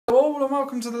all and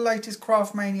welcome to the latest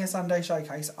Craftmania Sunday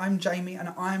Showcase. I'm Jamie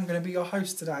and I am going to be your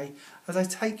host today as I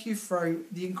take you through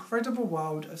the incredible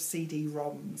world of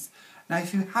CD-ROMs. Now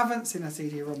if you haven't seen a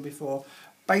CD-ROM before,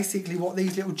 basically what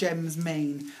these little gems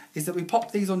mean is that we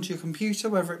pop these onto your computer,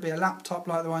 whether it be a laptop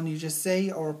like the one you just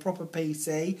see or a proper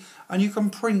PC, and you can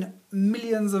print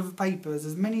millions of papers,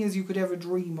 as many as you could ever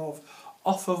dream of,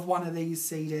 off of one of these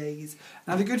CDs.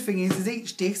 Now the good thing is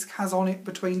each disc has on it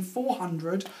between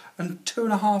 400 and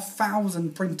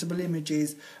 2,500 printable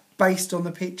images based on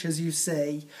the pictures you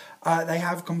see. They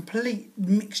have complete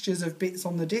mixtures of bits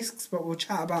on the discs, but we'll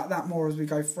chat about that more as we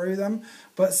go through them.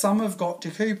 But some have got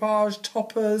decoupage,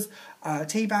 toppers,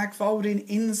 tea bag folding,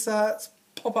 inserts,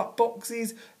 pop-up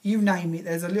boxes, you name it.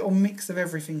 There's a little mix of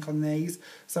everything on these.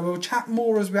 So we'll chat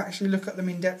more as we actually look at them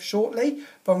in depth shortly,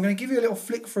 but I'm going to give you a little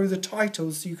flick through the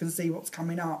titles so you can see what's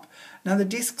coming up. Now the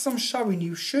discs I'm showing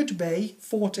you should be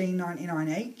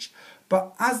 $14.99 each,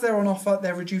 but as they're on offer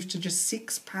they're reduced to just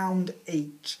 £6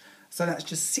 each. So that's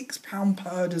just £6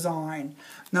 per design.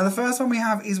 Now the first one we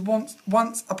have is Once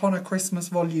Upon a Christmas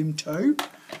Volume 2.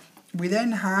 We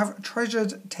then have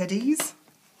Treasured Teddies,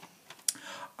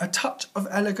 A Touch of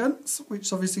Elegance, which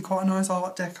is obviously quite a nice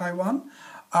Art Deco one.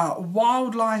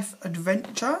 Wildlife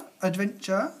Adventure,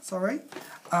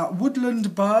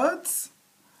 Woodland Birds,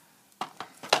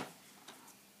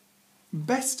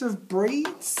 Best of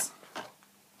Breeds,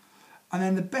 and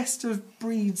then the Best of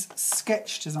Breeds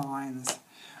sketch designs.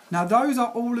 Now those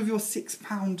are all of your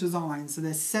 £6 designs, so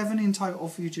there's 7 in total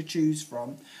for you to choose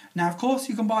from. Now of course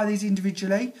you can buy these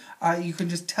individually, you can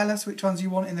just tell us which ones you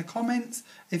want in the comments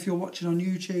if you're watching on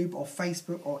YouTube or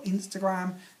Facebook or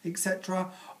Instagram,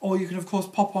 etc. Or you can of course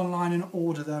pop online and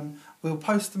order them. We'll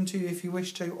post them to you if you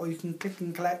wish to, or you can click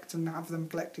and collect and have them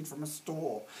collected from a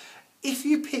store. If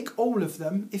you pick all of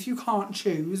them, if you can't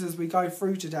choose as we go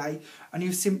through today and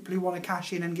you simply want to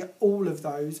cash in and get all of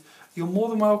those, you're more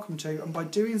than welcome to, and by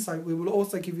doing so we will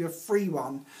also give you a free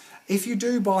one. If you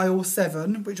do buy all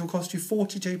 7, which will cost you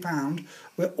 £42,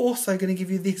 we're also going to give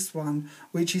you this one,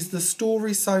 which is The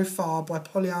Story So Far by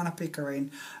Pollyanna Pickering.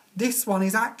 This one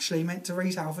is actually meant to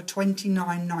retail for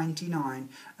 $29.99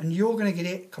 and you're going to get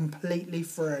it completely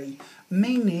free,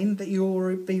 meaning that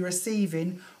you'll be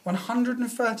receiving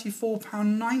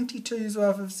 £134.92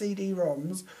 worth of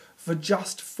CD-ROMs for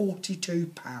just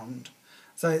 £42.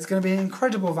 So it's going to be an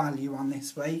incredible value on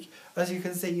this week. As you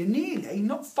can see, you're nearly,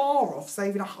 not far off,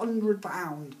 saving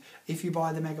 £100 if you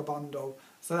buy the mega bundle.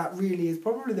 So that really is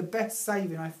probably the best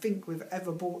saving I think we've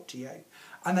ever bought to you.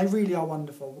 And they really are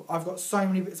wonderful. I've got so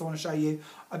many bits I want to show you.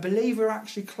 I believe we're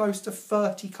actually close to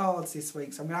 30 cards this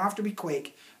week, so I'm going to have to be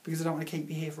quick because I don't want to keep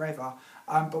you here forever.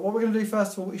 But what we're going to do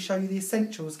first of all is show you the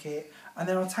Essentials kit, and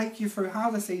then I'll take you through how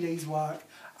the CDs work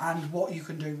and what you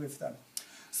can do with them.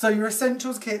 So your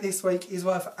Essentials kit this week is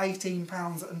worth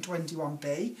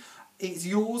 £18.21. It's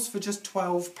yours for just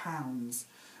 £12.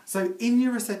 So in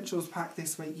your Essentials pack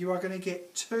this week, you are going to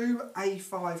get 2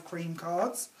 A5 cream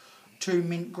cards, 2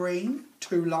 mint green,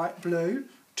 2 light blue,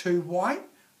 2 white,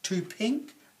 2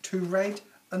 pink, 2 red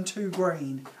and 2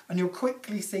 green. And you'll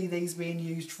quickly see these being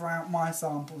used throughout my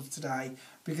samples today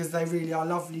because they really are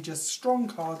lovely, just strong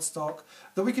cardstock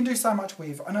that we can do so much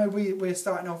with. I know we're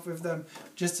starting off with them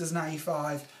just as an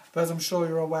A5, but as I'm sure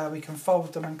you're aware, we can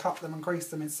fold them and cut them and crease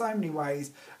them in so many ways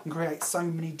and create so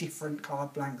many different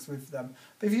card blanks with them.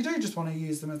 But if you do just want to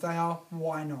use them as they are,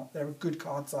 why not? They're a good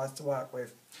card size to work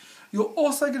with. You're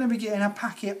also going to be getting a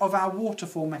packet of our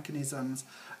waterfall mechanisms.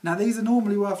 Now these are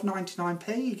normally worth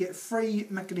 99p, you get 3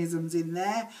 mechanisms in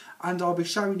there and I'll be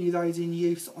showing you those in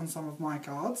use on some of my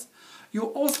cards. You're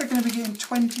also going to be getting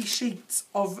 20 sheets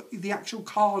of the actual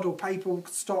card or paper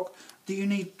stock that you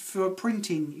need for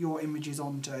printing your images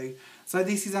onto. So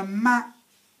this is a matte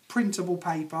printable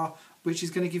paper which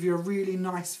is going to give you a really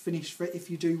nice finish for it if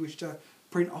you do wish to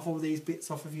print off all these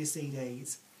bits off of your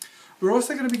CDs. We're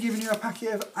also going to be giving you a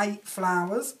packet of 8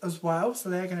 flowers as well, so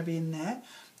they're going to be in there.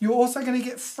 You're also going to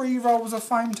get 3 rolls of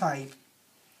foam tape,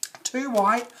 2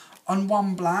 white and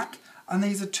 1 black, and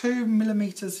these are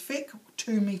 2mm thick,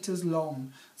 2 metres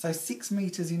long, so 6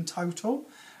 metres in total.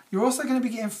 You're also going to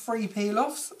be getting 3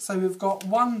 peel-offs, so we've got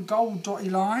 1 gold dotty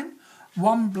line,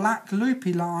 1 black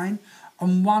loopy line,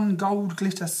 and 1 gold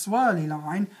glitter swirly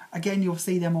line. Again, you'll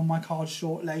see them on my card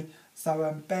shortly.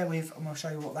 So bear with and we'll show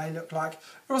you what they look like.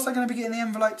 You're also going to be getting the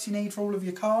envelopes you need for all of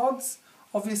your cards.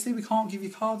 Obviously we can't give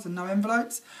you cards and no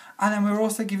envelopes. And then we're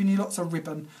also giving you lots of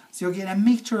ribbon. So you're getting a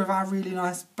metre of our really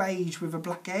nice beige with a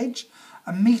black edge,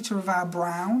 a metre of our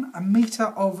brown, a metre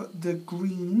of the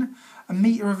green, a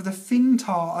metre of the thin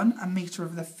tartan, a metre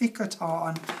of the thicker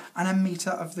tartan, and a metre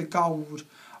of the gold.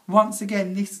 Once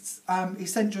again, this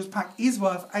Essentials pack is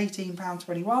worth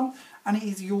 £18.21 and it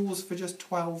is yours for just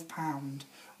 £12.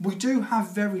 We do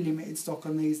have very limited stock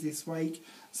on these this week,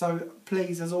 so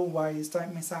please, as always,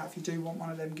 don't miss out. If you do want one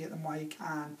of them, get them while you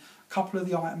can. A couple of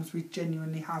the items we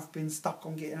genuinely have been stuck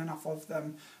on getting enough of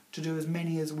them to do as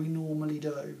many as we normally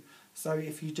do. So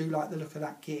if you do like the look of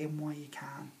that, get in while you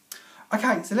can.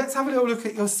 Okay, so let's have a little look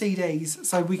at your CDs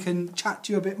so we can chat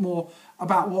to you a bit more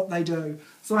about what they do.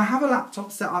 So I have a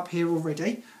laptop set up here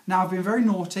already. Now I've been very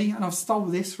naughty and I've stole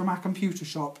this from our computer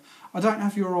shop. I don't know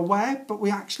if you're aware, but we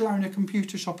actually own a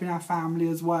computer shop in our family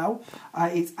as well.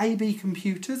 It's AB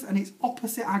Computers and it's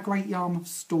opposite our Great Yarmouth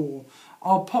store.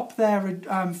 I'll pop their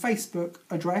Facebook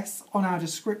address on our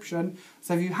description,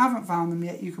 so if you haven't found them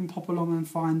yet, you can pop along and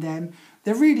find them.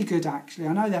 They're really good actually.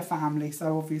 I know they're family,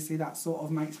 so obviously that sort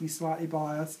of makes me slightly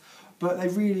biased, but they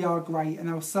really are great and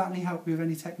they'll certainly help you with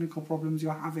any technical problems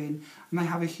you're having. And they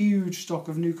have a huge stock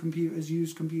of new computers,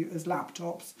 used computers,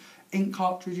 laptops, ink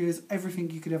cartridges, everything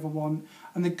you could ever want.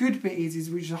 And the good bit is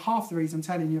which is half the reason I'm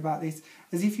telling you about this,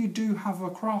 is if you do have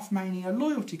a Craftmania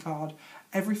loyalty card,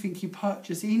 everything you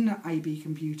purchase in AB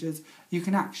Computers, you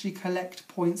can actually collect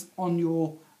points on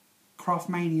your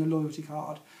Craftmania loyalty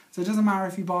card. So it doesn't matter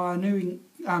if you buy a new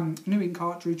ink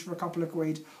cartridge for a couple of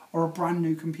quid or a brand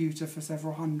new computer for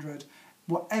several hundred.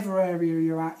 Whatever area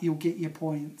you're at, you'll get your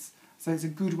points. So it's a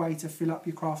good way to fill up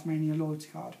your Craftmania loyalty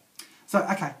card. So,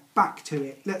 okay, back to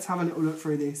it. Let's have a little look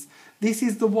through this. This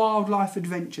is the Wildlife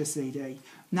Adventure CD.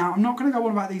 Now, I'm not going to go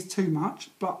on about these too much,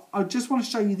 but I just want to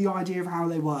show you the idea of how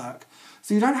they work.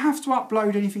 So you don't have to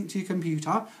upload anything to your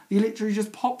computer. You literally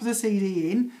just pop the CD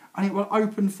in and it will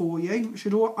open for you. It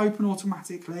should open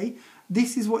automatically.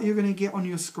 This is what you're going to get on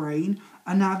your screen.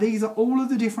 And now these are all of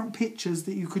the different pictures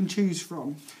that you can choose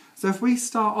from. So if we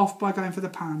start off by going for the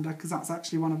panda, because that's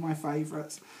actually one of my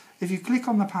favourites. If you click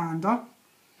on the panda,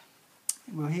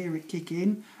 we'll hear it kick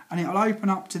in and it'll open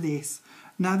up to this.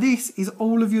 Now this is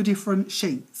all of your different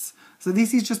sheets. So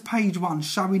this is just page one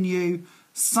showing you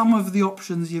some of the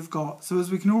options you've got. So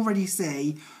as we can already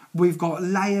see, we've got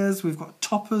layers, we've got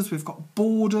toppers, we've got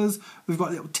borders, we've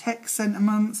got little text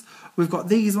sentiments, we've got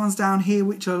these ones down here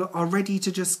which are ready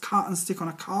to just cut and stick on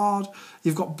a card.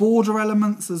 You've got border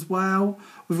elements as well.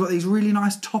 We've got these really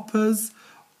nice toppers.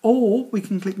 Or we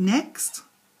can click next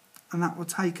and that will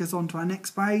take us on to our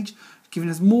next page, giving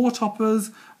us more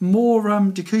toppers, more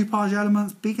decoupage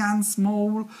elements, big and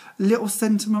small, little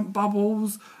sentiment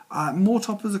bubbles, more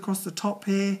toppers across the top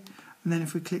here. And then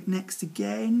if we click next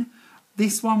again,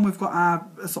 this one we've got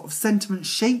our sort of sentiment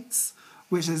sheets,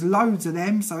 which there's loads of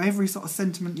them, so every sort of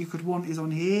sentiment you could want is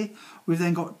on here. We've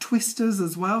then got twisters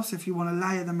as well, so if you want to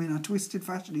layer them in a twisted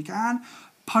fashion you can.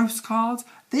 Postcards,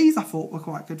 these I thought were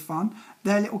quite good fun.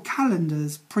 They're little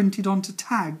calendars printed onto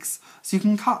tags, so you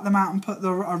can cut them out and put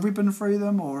a ribbon through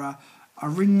them or a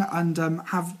ring and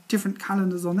have different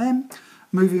calendars on them.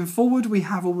 Moving forward, we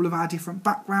have all of our different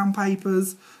background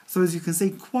papers, so as you can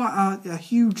see, quite a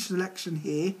huge selection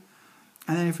here.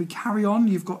 And then if we carry on,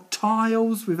 you've got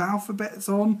tiles with alphabets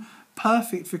on,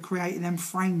 perfect for creating them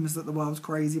frames that the world's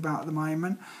crazy about at the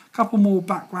moment. A couple more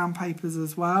background papers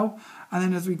as well. And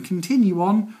then as we continue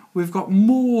on, we've got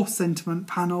more sentiment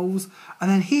panels. And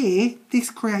then here,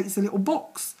 this creates a little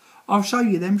box. I'll show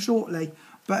you them shortly.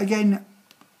 But again,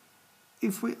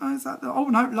 if we, oh, is that the, oh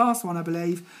no, last one I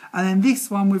believe. And then this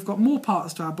one, we've got more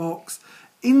parts to our box.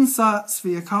 Inserts for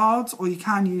your cards, or you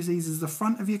can use these as the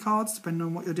front of your cards depending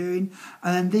on what you're doing.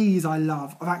 And then these I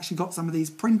love. I've actually got some of these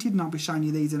printed and I'll be showing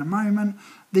you these in a moment.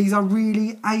 These are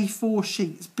really A4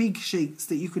 sheets, big sheets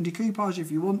that you can decoupage if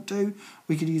you want to.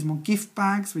 We could use them on gift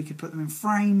bags, we could put them in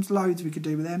frames, loads we could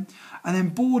do with them. And then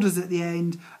borders at the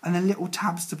end and then little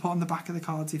tabs to put on the back of the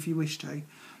cards if you wish to.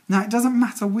 Now it doesn't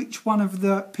matter which one of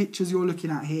the pictures you're looking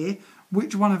at here,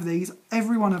 which one of these,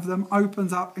 every one of them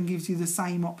opens up and gives you the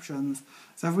same options.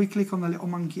 So if we click on the little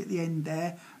monkey at the end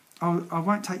there, I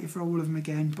won't take you through all of them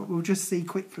again, but we'll just see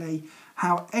quickly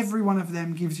how every one of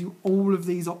them gives you all of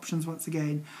these options once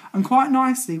again. And quite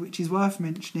nicely, which is worth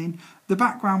mentioning, the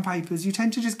background papers, you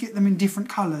tend to just get them in different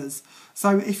colours.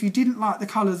 So if you didn't like the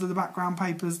colours of the background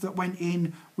papers that went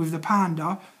in with the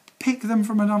panda, pick them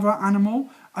from another animal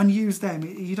and use them.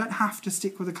 You don't have to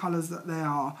stick with the colours that they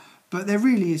are. But there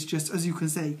really is just, as you can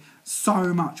see,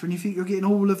 so much. When you think you're getting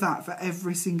all of that for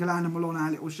every single animal on our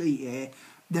little sheet here,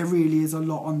 there really is a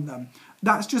lot on them.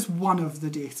 That's just one of the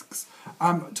discs.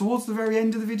 Towards the very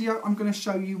end of the video, I'm going to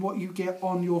show you what you get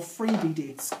on your freebie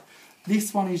disc.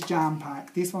 This one is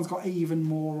jam-packed. This one's got even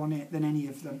more on it than any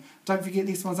of them. Don't forget,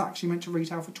 this one's actually meant to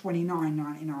retail for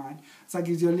 $29.99. So that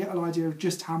gives you a little idea of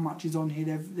just how much is on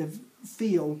here. They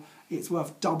feel it's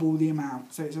worth double the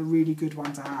amount. So it's a really good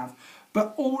one to have.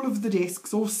 But all of the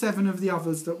discs, all 7 of the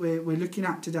others that we're looking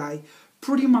at today,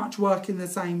 pretty much work in the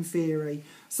same theory.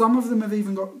 Some of them have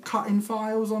even got cutting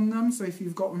files on them, so if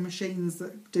you've got machines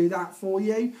that do that for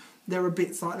you, there are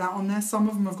bits like that on there. Some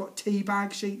of them have got tea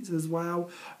bag sheets as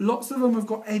well. Lots of them have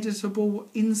got editable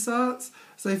inserts,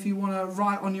 so if you want to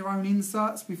write on your own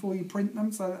inserts before you print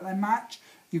them so that they match,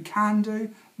 you can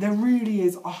do. There really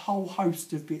is a whole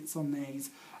host of bits on these.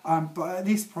 But at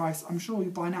this price, I'm sure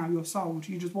by now you're sold.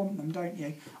 You just want them, don't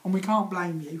you? And we can't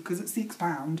blame you, because at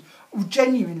 £6,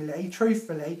 genuinely,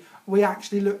 truthfully, we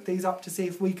actually looked these up to see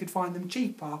if we could find them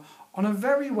cheaper on a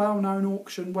very well-known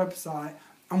auction website,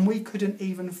 and we couldn't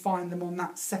even find them on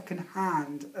that second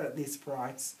hand at this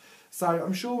price. So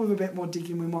I'm sure with a bit more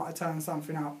digging we might have turned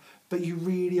something up, but you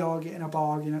really are getting a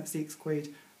bargain at £6.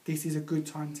 This is a good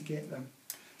time to get them.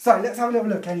 So let's have a little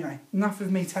look anyway. Enough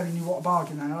of me telling you what a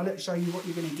bargain they are. Let's show you what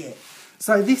you're going to get.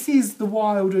 So this is the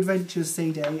Wild Adventures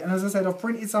CD. And as I said, I've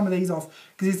printed some of these off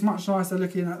because it's much nicer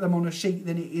looking at them on a sheet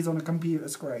than it is on a computer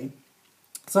screen.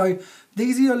 So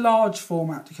these are your large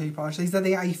format decoupage. These are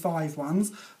the A5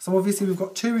 ones. So obviously we've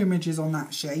got 2 images on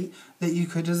that sheet that you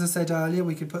could, as I said earlier,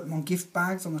 we could put them on gift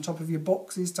bags on the top of your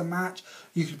boxes to match.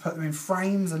 You could put them in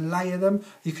frames and layer them.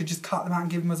 You could just cut them out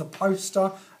and give them as a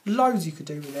poster. Loads you could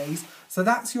do with these. So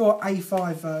that's your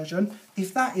A5 version.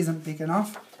 If that isn't big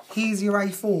enough, here's your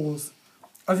A4s.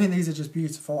 I think these are just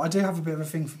beautiful. I do have a bit of a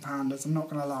thing for pandas, I'm not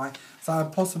going to lie. So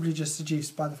I'm possibly just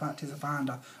seduced by the fact it's a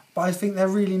panda. But I think they're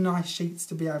really nice sheets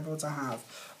to be able to have.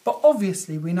 But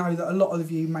obviously we know that a lot of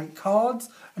you make cards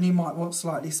and you might want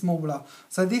slightly smaller.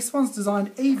 So this one's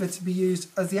designed either to be used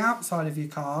as the outside of your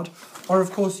card, or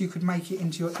of course you could make it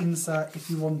into your insert if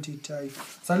you wanted to.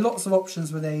 So lots of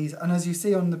options with these, and as you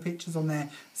see on the pictures on there,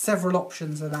 several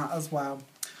options of that as well.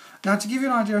 Now to give you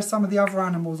an idea of some of the other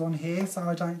animals on here, so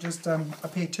I don't just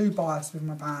appear too biased with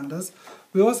my pandas,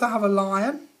 we also have a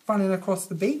lion running across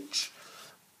the beach.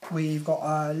 We've got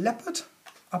a leopard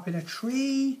up in a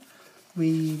tree.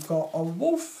 We've got a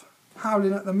wolf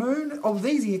howling at the moon. Oh,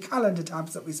 these are your calendar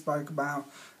tabs that we spoke about.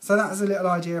 So that's a little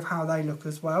idea of how they look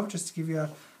as well, just to give you a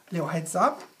little heads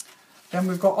up. Then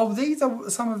we've got, oh, these are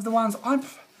some of the ones, I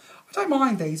don't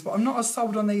mind these, but I'm not as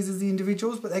sold on these as the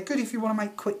individuals, but they're good if you want to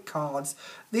make quick cards.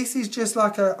 This is just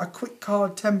like a quick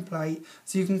card template,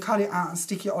 so you can cut it out and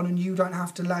stick it on and you don't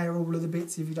have to layer all of the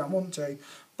bits if you don't want to.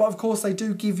 But of course they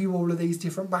do give you all of these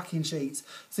different backing sheets.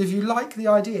 So if you like the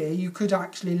idea, you could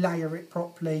actually layer it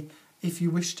properly if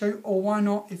you wish to, or why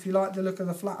not, if you like the look of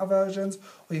the flatter versions,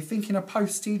 or you're thinking of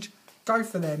postage, go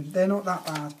for them. They're not that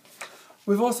bad.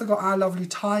 We've also got our lovely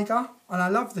tiger, and I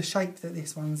love the shape that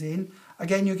this one's in.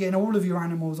 Again, you're getting all of your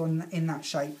animals in that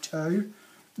shape too.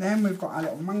 Then we've got our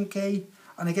little monkey,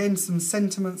 and again some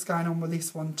sentiments going on with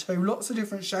this one too. Lots of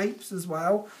different shapes as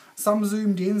well. Some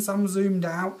zoomed in, some zoomed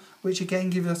out, which again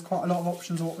gives us quite a lot of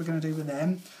options of what we're going to do with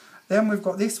them. Then we've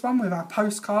got this one with our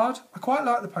postcard. I quite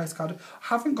like the postcard. I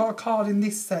haven't got a card in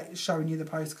this set showing you the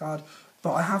postcard,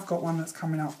 but I have got one that's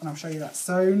coming up and I'll show you that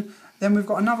soon. Then we've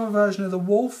got another version of the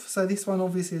wolf. So this one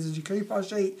obviously is a decoupage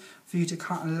sheet for you to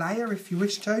cut and layer if you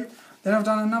wish to. Then I've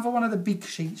done another one of the big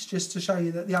sheets just to show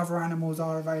you that the other animals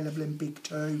are available in big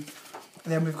too.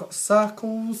 Then we've got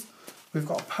circles. We've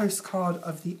got a postcard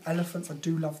of the elephants. I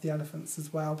do love the elephants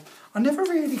as well. I never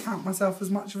really count myself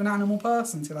as much of an animal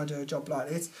person until I do a job like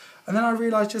this. And then I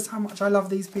realise just how much I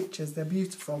love these pictures. They're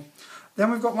beautiful.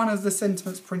 Then we've got one of the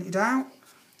sentiments printed out.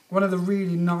 One of the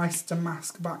really nice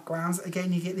damask backgrounds.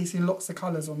 Again, you get this in lots of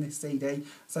colours on this CD.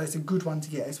 So it's a good one to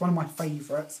get. It's one of my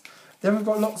favourites. Then we've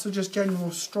got lots of just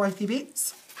general stripy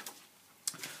bits.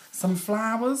 Some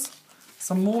flowers.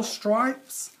 Some more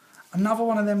stripes. Another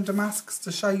one of them damasks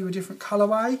to show you a different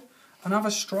colourway, another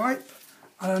stripe,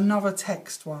 and another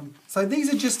text one. So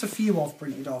these are just a few I've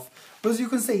printed off. But as you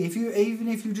can see, even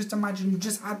if you just imagine you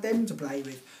just had them to play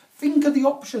with, think of the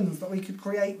options that we could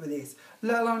create with this,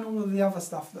 let alone all of the other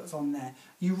stuff that's on there.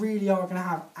 You really are going to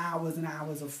have hours and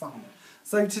hours of fun.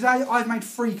 So today I've made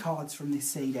 3 cards from this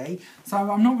CD, so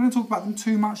I'm not going to talk about them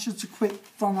too much, just a quick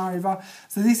run over.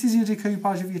 So this is your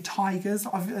decoupage of your tigers.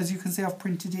 As you can see, I've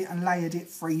printed it and layered it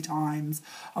 3 times.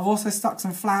 I've also stuck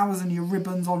some flowers and your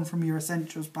ribbons on from your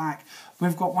Essentials pack.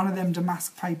 We've got one of them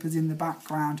damask papers in the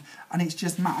background, and it's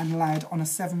just matte and layered on a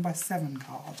 7x7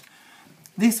 card.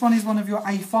 This one is one of your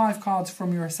A5 cards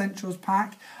from your Essentials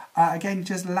pack. Again,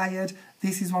 just layered.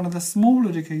 This is one of the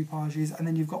smaller decoupages, and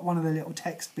then you've got one of the little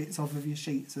text bits off of your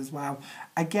sheets as well.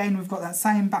 Again, we've got that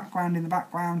same background in the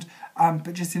background,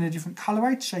 but just in a different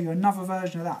colourway to show you another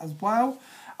version of that as well.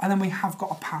 And then we have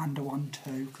got a panda one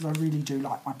too, because I really do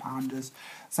like my pandas.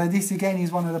 So this again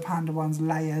is one of the panda ones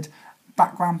layered,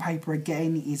 Background paper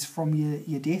again is from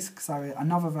your disc, so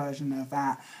another version of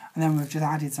that. And then we've just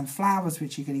added some flowers,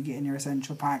 which you're going to get in your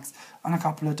essential packs, and a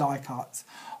couple of die cuts.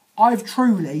 I've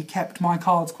truly kept my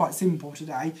cards quite simple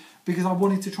today because I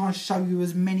wanted to try and show you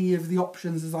as many of the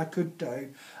options as I could do.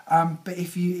 But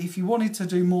if you wanted to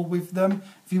do more with them,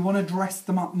 if you want to dress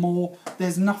them up more,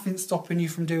 there's nothing stopping you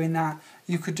from doing that.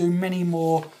 You could do many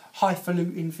more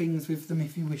highfalutin things with them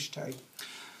if you wish to.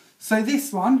 So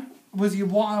this one was your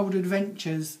Wild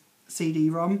Adventures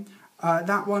CD-ROM.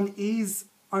 That one is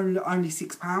only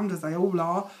 £6, as they all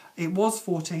are. It was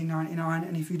 $14.99,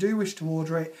 and if you do wish to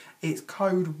order it, it's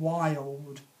code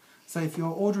WILD. So if you're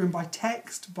ordering by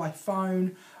text, by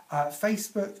phone,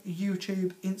 Facebook,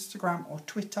 YouTube, Instagram or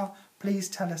Twitter, please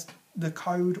tell us the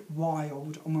code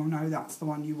WILD and we'll know that's the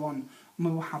one you want and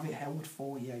we'll have it held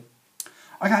for you.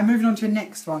 Okay, moving on to the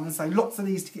next one. And so lots of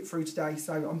these to get through today,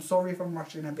 so I'm sorry if I'm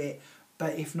rushing a bit,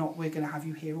 but if not, we're going to have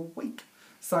you here all week.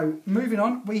 So moving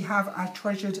on, we have our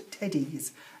treasured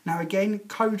teddies. Now again,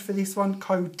 code for this one,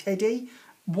 code Teddy,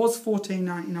 was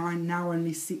 $14.99, now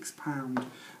only £6.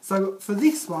 So for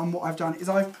this one, what I've done is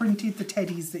I've printed the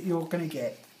teddies that you're going to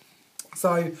get.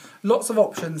 So lots of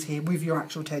options here with your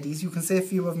actual teddies. You can see a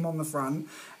few of them on the front.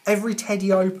 Every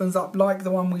teddy opens up like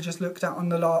the one we just looked at on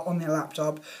the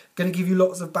laptop. Going to give you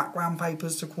lots of background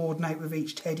papers to coordinate with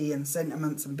each teddy and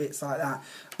sentiments and bits like that.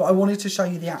 But I wanted to show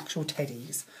you the actual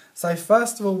teddies. So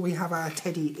first of all, we have our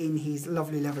teddy in his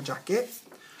lovely leather jacket.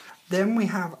 Then we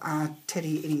have our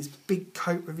teddy in his big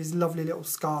coat with his lovely little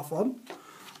scarf on.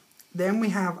 Then we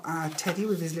have our teddy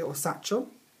with his little satchel.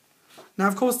 Now,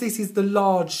 of course, this is the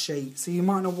large sheet, so you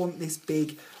might not want this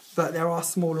big, but there are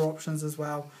smaller options as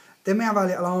well. Then we have our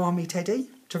little army teddy,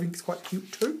 which I think is quite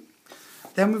cute too.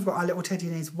 Then we've got our little teddy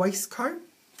in his waistcoat,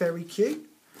 very cute.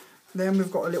 Then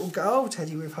we've got a little girl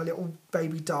teddy with her little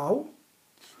baby doll.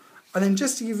 And then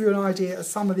just to give you an idea of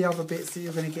some of the other bits that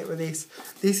you're going to get with this,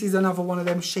 this is another one of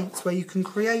them sheets where you can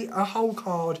create a whole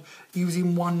card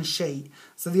using one sheet.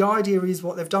 So the idea is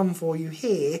what they've done for you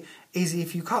here is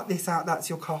if you cut this out, that's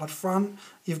your card front.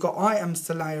 You've got items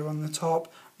to layer on the top,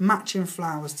 matching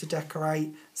flowers to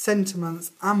decorate,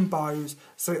 sentiments and bows,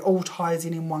 so it all ties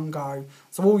in one go.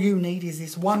 So all you need is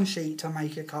this one sheet to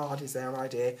make a card is their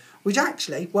idea, which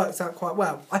actually works out quite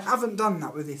well. I haven't done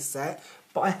that with this set,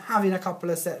 but I have in a couple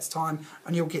of sets time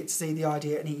and you'll get to see the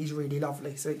idea and it is really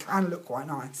lovely, so it can look quite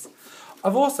nice.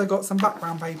 I've also got some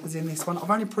background papers in this one. I've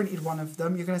only printed one of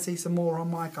them. You're going to see some more on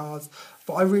my cards,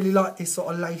 but I really like this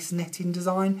sort of lace netting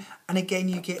design, and again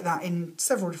you get that in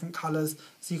several different colours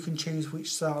so you can choose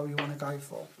which style you want to go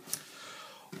for.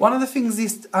 One of the things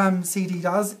this CD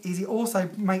does is it also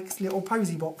makes little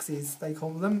posy boxes, they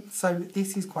call them. So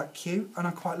this is quite cute and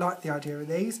I quite like the idea of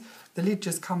these. The lid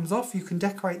just comes off. You can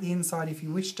decorate the inside if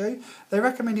you wish to. They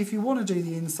recommend if you want to do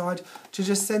the inside to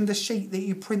just send the sheet that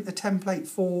you print the template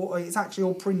for. It's actually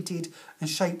all printed and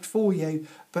shaped for you,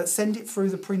 but send it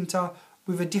through the printer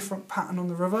with a different pattern on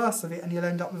the reverse of it and you'll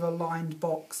end up with a lined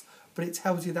box. But it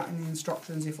tells you that in the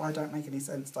instructions. If I don't make any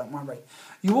sense, don't worry.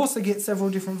 You also get several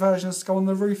different versions to go on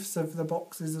the roofs of the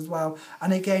boxes as well.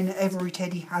 And again, every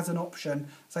teddy has an option.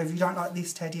 So if you don't like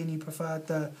this teddy and you preferred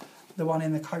the one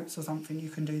in the coats or something, you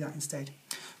can do that instead.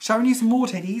 Showing you some more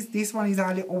teddies. This one is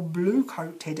our little blue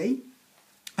coat teddy.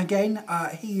 Again,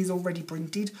 he is already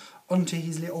printed onto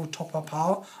his little topper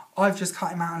part. I've just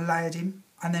cut him out and layered him.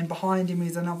 And then behind him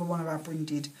is another one of our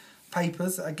printed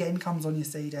papers, again comes on your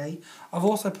CD. I've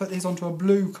also put this onto a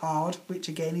blue card, which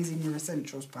again is in your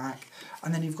essentials pack,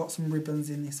 and then you've got some ribbons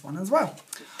in this one as well.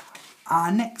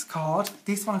 Our next card,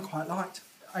 this one I quite liked.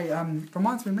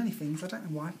 Reminds me of many things, I don't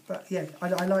know why, but yeah,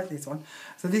 I like this one.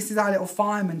 So this is our little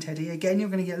fireman teddy. Again, you're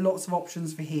going to get lots of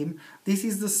options for him. This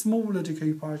is the smaller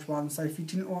decoupage one, so if you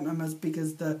didn't want them as big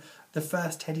as the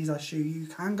first teddies I show you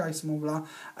can go smaller.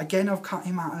 Again, I've cut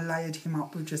him out and layered him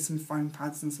up with just some foam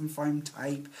pads and some foam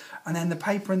tape. And then the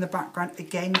paper in the background,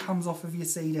 again, comes off of your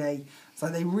CD. So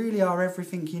they really are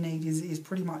everything you need is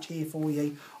pretty much here for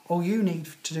you. All you need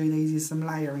to do these is some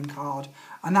layering card.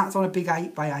 And that's on a big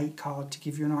 8x8 card to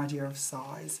give you an idea of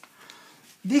size.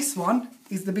 This one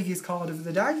is the biggest card of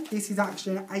the day. This is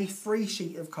actually an A3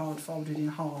 sheet of card folded in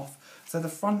half. So the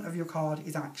front of your card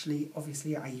is actually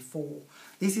obviously A4.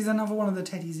 This is another one of the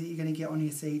teddies that you're going to get on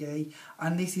your CD.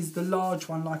 And this is the large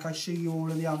one, like I showed you all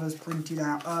of the others printed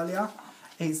out earlier.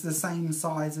 It's the same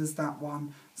size as that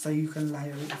one, so you can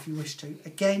layer it if you wish to.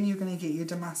 Again, you're going to get your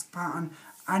damask pattern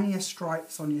and your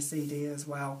stripes on your CD as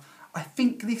well. I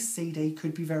think this CD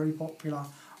could be very popular.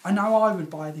 I know I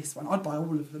would buy this one. I'd buy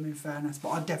all of them in fairness, but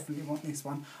I definitely want this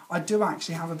one. I do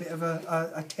actually have a bit of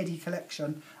a teddy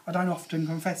collection. I don't often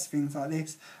confess things like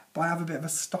this, but I have a bit of a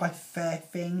Stife Bear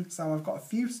thing, so I've got a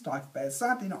few Stife Bears,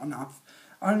 sadly not enough,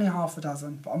 only half a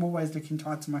dozen, but I'm always looking to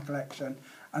add to my collection,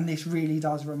 and this really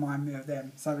does remind me of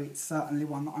them, so it's certainly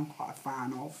one that I'm quite a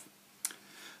fan of.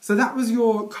 So that was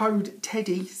your code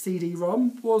Teddy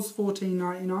CD-ROM, was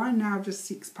 $14.99, now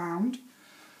just £6.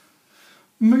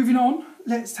 Moving on,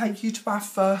 let's take you to our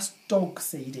first dog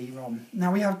CD-ROM.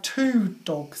 Now we have 2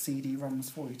 dog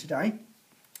CD-ROMs for you today.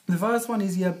 The first one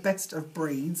is your best of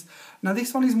breeds. Now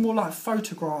this one is more like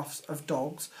photographs of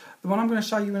dogs. The one I'm going to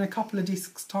show you in a couple of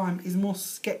discs time is more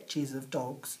sketches of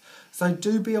dogs. So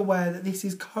do be aware that this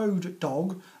is code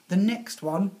dog. The next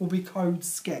one will be code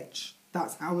sketch.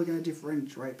 That's how we're going to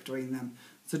differentiate between them.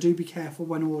 So do be careful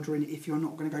when ordering if you're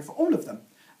not going to go for all of them.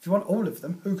 If you want all of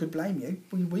them, who could blame you?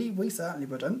 We certainly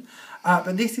wouldn't.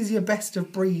 But this is your best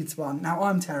of breeds one. Now,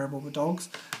 I'm terrible with dogs,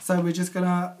 so we're just going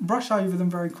to brush over them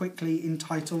very quickly in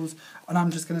titles, and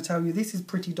I'm just going to tell you this is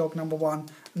pretty dog number 1,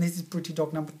 and this is pretty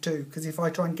dog number 2, because if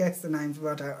I try and guess the names,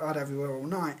 I'd everywhere all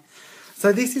night.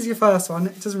 So this is your first one.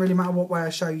 It doesn't really matter what way I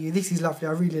show you. This is lovely.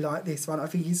 I really like this one. I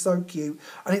think he's so cute.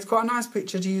 And it's quite a nice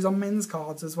picture to use on men's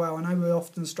cards as well. I know we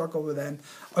often struggle with them.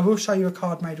 I will show you a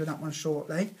card made with that one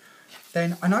shortly.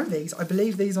 Then, I know these. I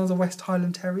believe these ones are West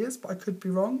Highland Terriers, but I could be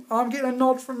wrong. Oh, I'm getting a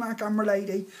nod from my camera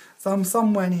lady, so I'm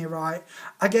somewhere near right.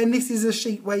 Again, this is a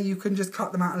sheet where you can just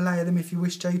cut them out and layer them if you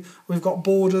wish to. We've got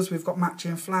borders, we've got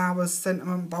matching flowers,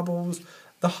 sentiment bubbles.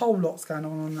 The whole lot's going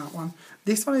on that one.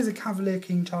 This one is a Cavalier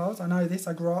King Charles. I know this.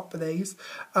 I grew up with these.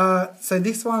 So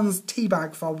this one's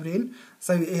teabag folding.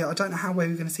 So yeah, I don't know how well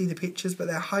you're going to see the pictures, but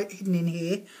they're hidden in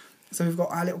here. So we've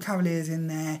got our little Cavaliers in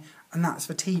there, and that's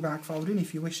for teabag folding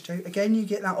if you wish to. Again, you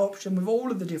get that option with all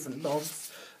of the different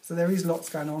dogs. So there is lots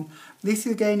going on. This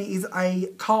again is a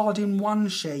card in one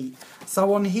sheet.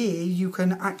 So on here you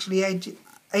can actually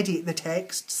edit the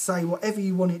text, say whatever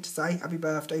you want it to say, happy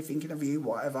birthday, thinking of you,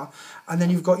 whatever. And then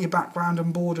you've got your background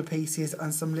and border pieces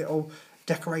and some little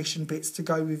decoration bits to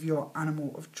go with your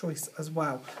animal of choice as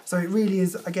well. So it really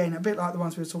is, again, a bit like the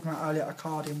ones we were talking about earlier, a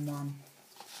card in one.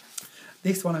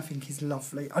 This one I think is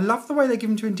lovely. I love the way they give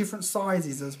them to in different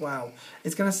sizes as well.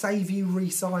 It's going to save you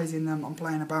resizing them and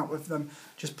playing about with them.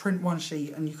 Just print one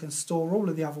sheet and you can store all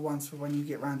of the other ones for when you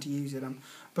get round to using them.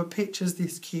 But pictures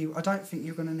this cute, I don't think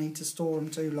you're going to need to store them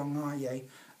too long, are you?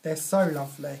 They're so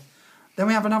lovely. Then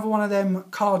we have another one of them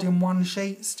card in one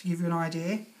sheets to give you an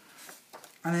idea.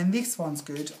 And then this one's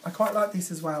good. I quite like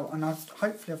this as well, and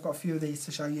hopefully I've got a few of these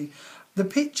to show you. The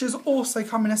pictures also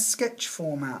come in a sketch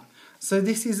format. So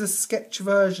this is a sketch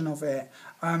version of it.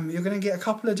 You're going to get a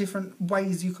couple of different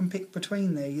ways you can pick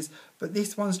between these, but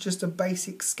this one's just a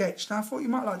basic sketch. Now I thought you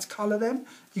might like to colour them.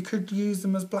 You could use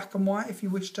them as black and white if you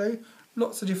wish to.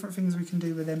 Lots of different things we can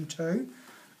do with them too.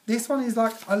 This one is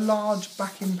like a large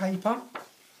backing paper,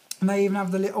 and they even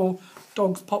have the little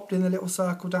dogs popped in the little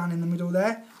circle down in the middle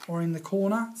there, or in the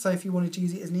corner. So if you wanted to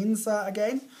use it as an insert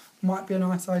again, might be a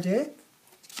nice idea.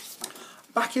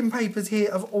 Backing papers here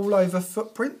of all over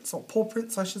footprints, or paw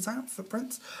prints I should say, not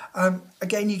footprints.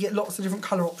 Again, you get lots of different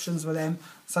colour options with them,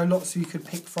 so lots you could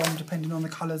pick from depending on the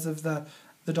colours of the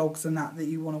dogs and that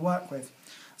you want to work with.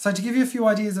 So to give you a few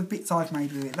ideas of bits I've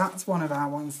made with it, that's one of our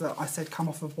ones that I said come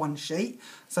off of one sheet.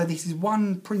 So this is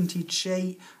one printed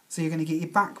sheet. So you're going to get your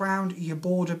background, your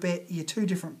border bit, your 2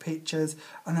 different pictures,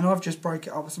 and then I've just broke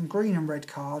it up with some green and red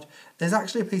card. There's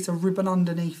actually a piece of ribbon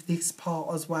underneath this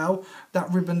part as well.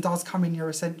 That ribbon does come in your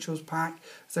essentials pack,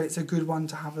 so it's a good one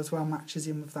to have as well, matches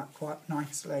in with that quite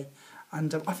nicely.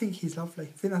 And I think he's lovely.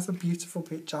 I think that's a beautiful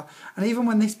picture. And even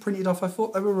when this printed off, I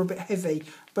thought they were a bit heavy,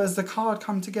 but as the card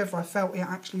come together, I felt it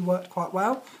actually worked quite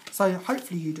well. So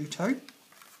hopefully you do too.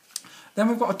 Then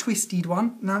we've got a twisted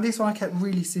one. Now this one I kept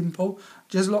really simple,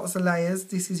 just lots of layers.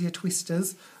 This is your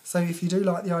twisters. So if you do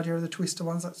like the idea of the twister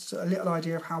ones, that's a little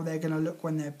idea of how they're going to look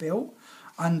when they're built.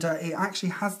 And it actually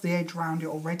has the edge round it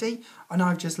already. And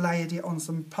I've just layered it on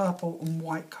some purple and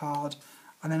white card.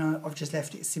 And then I've just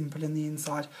left it simple in the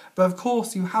inside. But of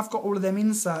course you have got all of them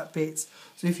insert bits.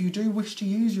 So if you do wish to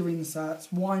use your inserts,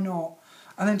 why not?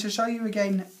 And then to show you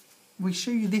again, we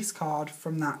show you this card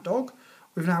from that dog.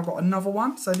 We've now got another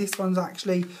one, so this one's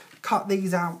actually cut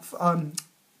these out,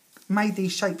 made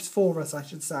these shapes for us, I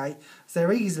should say. So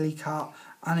they're easily cut,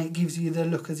 and it gives you the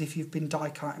look as if you've been die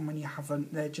cutting when you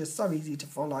haven't. They're just so easy to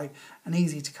follow and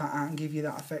easy to cut out and give you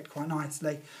that effect quite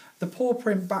nicely. The paw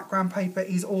print background paper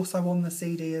is also on the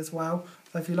CD as well.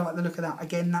 So if you like the look of that,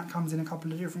 again, that comes in a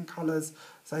couple of different colours,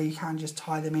 so you can just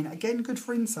tie them in. Again, good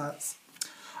for inserts.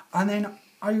 And then,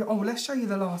 let's show you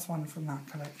the last one from that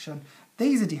collection.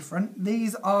 These are different.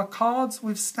 These are cards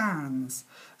with stands.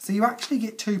 So you actually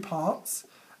get 2 parts.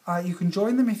 You can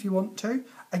join them if you want to.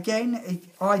 Again,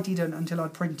 I didn't until I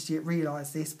printed it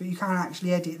realise this, but you can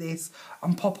actually edit this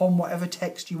and pop on whatever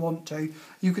text you want to.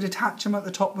 You could attach them at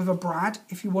the top with a brad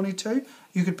if you wanted to.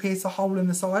 You could pierce a hole in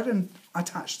the side and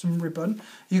attach some ribbon.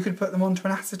 You could put them onto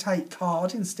an acetate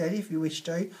card instead if you wish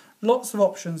to. Lots of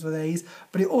options with these,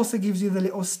 but it also gives you the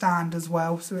little stand as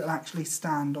well, so it'll actually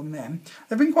stand on them.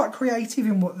 They've been quite creative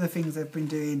in what the things they've been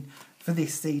doing for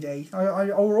this CD,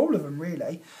 or all of them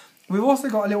really. We've also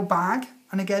got a little bag,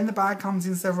 and again the bag comes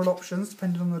in several options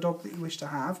depending on the dog that you wish to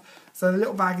have. So the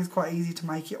little bag is quite easy to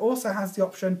make. It also has the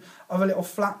option of a little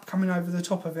flap coming over the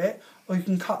top of it, or you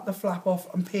can cut the flap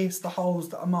off and pierce the holes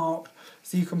that are marked,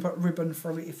 so you can put ribbon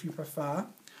through it if you prefer.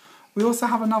 We also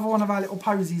have another one of our little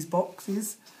posies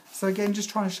boxes. So again, just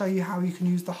trying to show you how you can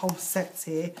use the whole sets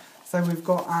here. So we've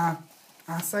got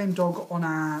our same dog on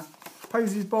our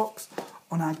posies box,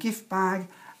 on our gift bag,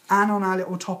 and on our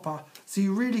little topper. So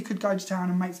you really could go to town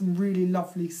and make some really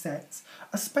lovely sets,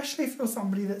 especially if you're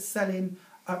somebody that's selling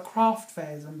at craft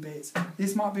fairs and bits.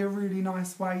 This might be a really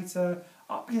nice way to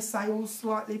up your sales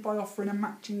slightly by offering a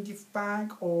matching gift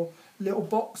bag or little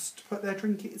box to put their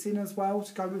trinkets in as well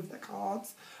to go with their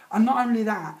cards. And not only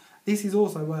that, this is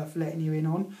also worth letting you in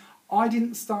on. I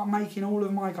didn't start making all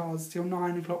of my cards till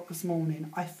 9 o'clock this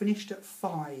morning. I finished at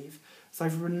 5. So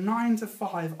from 9 to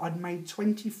 5, I'd made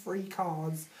 23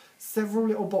 cards, several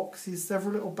little boxes,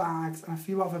 several little bags, and a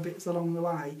few other bits along the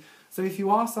way. So if you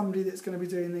are somebody that's going to be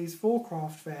doing these for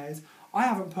craft fairs, I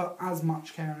haven't put as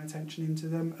much care and attention into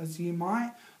them as you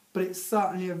might, but it's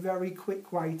certainly a very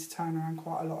quick way to turn around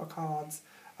quite a lot of cards.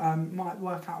 Might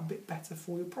work out a bit better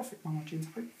for your profit margins,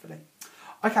 hopefully.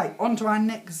 Okay, on to our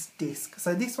next disc.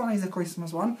 So this one is a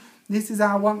Christmas one. This is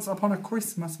our Once Upon a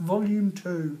Christmas Volume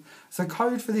 2. So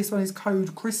code for this one is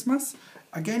code Christmas.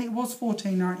 Again, it was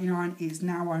 $14.99. It's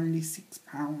now only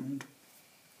 £6.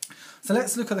 So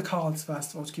let's look at the cards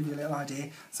first of all to give you a little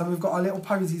idea. So we've got our little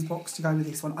posies box to go with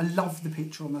this one. I love the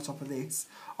picture on the top of this.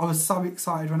 I was so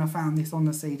excited when I found this on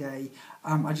the CD.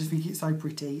 I just think it's so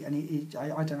pretty, and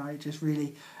I don't know, it just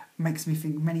really makes me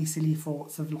think many silly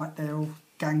thoughts of like they're all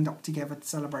ganged up together to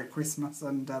celebrate Christmas,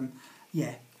 and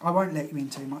yeah, I won't let you in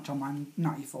too much on my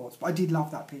nutty thoughts, but I did love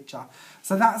that picture.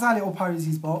 So that's our little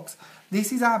posies box.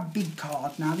 This is our big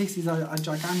card. Now this is a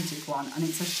gigantic one, and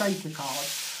it's a shaker card.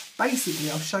 Basically,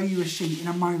 I'll show you a sheet in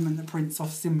a moment that prints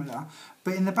off similar,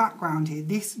 but in the background here,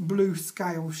 this blue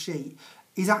scale sheet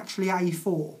is actually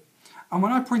A4. And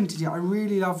when I printed it, I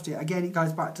really loved it. Again, it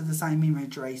goes back to the same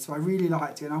imagery, so I really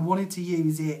liked it, and I wanted to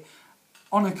use it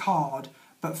on a card,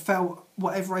 but felt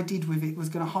whatever I did with it was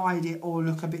going to hide it or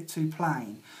look a bit too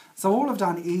plain. So all I've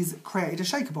done is created a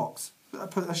shaker box. I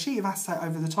put a sheet of acetate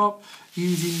over the top,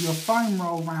 using your foam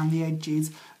roll around the edges.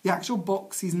 The actual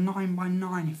box is 9 by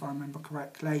 9 if I remember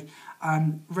correctly,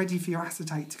 ready for your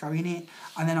acetate to go in it,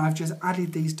 and then I've just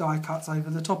added these die cuts over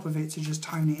the top of it to just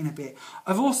tone it in a bit.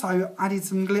 I've also added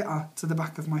some glitter to the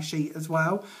back of my sheet as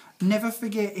well. Never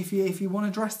forget, if you want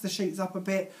to dress the sheets up a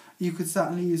bit, you could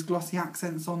certainly use glossy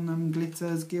accents on them,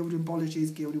 glitters, gilding polishes,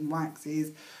 gilding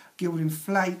waxes, gilding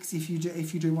flakes if you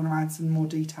do want to add some more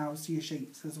details to your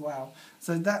sheets as well.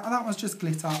 So that was just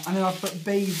glitter, and then I've put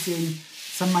beads in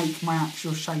to make my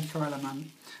actual shaker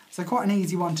element. So quite an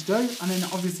easy one to do, and then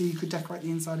obviously you could decorate the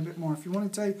inside a bit more if you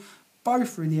wanted to, bow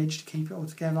through the edge to keep it all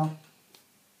together,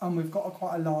 and we've got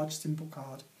quite a large simple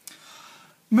card.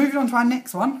 Moving on to our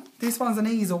next one. This one's an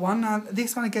easel one. Now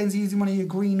this one again is using one of your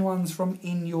green ones from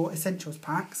in your Essentials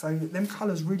pack, so them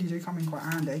colours really do come in quite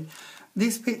handy.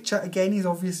 This picture again is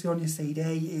obviously on your CD.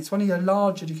 It's one of your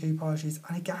larger decoupages,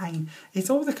 and again it's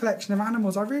all the collection of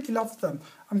animals. I really love them.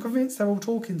 I'm convinced they're all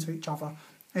talking to each other.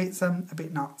 It's a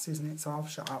bit nuts, isn't it? So I'll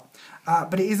shut up.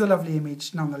 But it is a lovely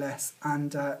image nonetheless,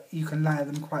 and you can layer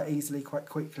them quite easily, quite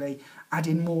quickly. Add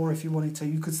in more if you wanted to.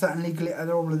 You could certainly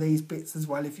glitter all of these bits as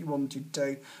well if you wanted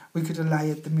to. We could have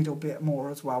layered the middle bit more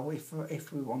as well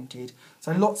if we wanted.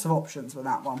 So lots of options with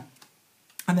that one.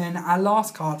 And then our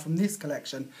last card from this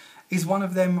collection is one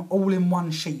of them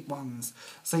all-in-one sheet ones.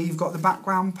 So you've got the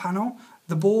background panel,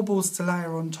 the baubles to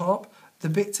layer on top, the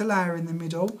bit to layer in the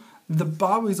middle. The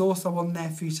bow is also on there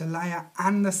for you to layer,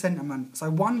 and the sentiment. So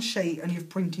one sheet, and you've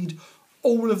printed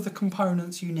all of the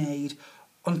components you need.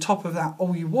 On top of that,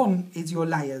 all you want is your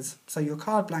layers. So your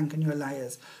card blank and your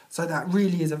layers. So that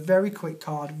really is a very quick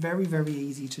card, very, very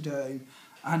easy to do.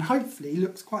 And hopefully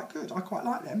looks quite good. I quite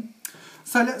like them.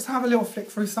 So let's have a little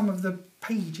flick through some of the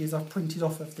pages I've printed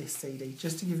off of this CD,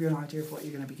 just to give you an idea of what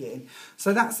you're going to be getting.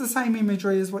 So that's the same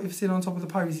imagery as what you've seen on top of the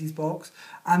posies box,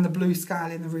 and the blue scale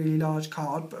in the really large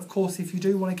card. But of course, if you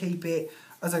do want to keep it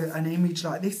as an image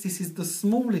like this, this is the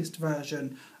smallest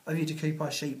version of your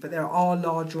decoupage sheet, but there are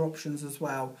larger options as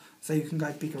well, so you can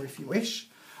go bigger if you wish.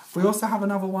 We also have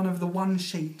another one of the one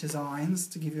sheet designs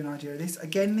to give you an idea of this.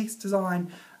 Again, this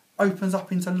design opens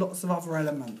up into lots of other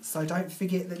elements, so don't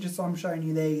forget that just so I'm showing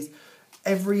you these,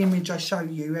 every image I show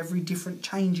you, every different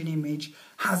change in image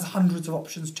has hundreds of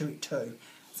options to it too.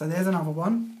 So there's another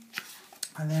one,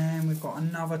 and then we've got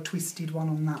another twisted one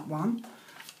on that one,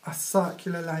 a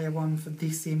circular layer one for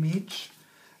this image,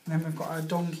 and then we've got our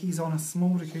donkeys on a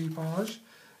small decoupage,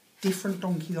 different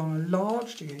donkeys on a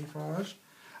large decoupage,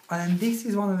 and this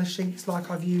is one of the sheets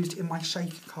like I've used in my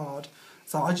shaker card.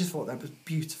 So I just thought that was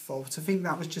beautiful. To think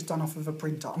that was just done off of a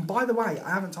printer. And by the way, I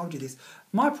haven't told you this,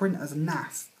 my printer's a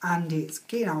NAS and it's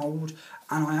getting old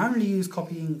and I only use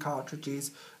copy ink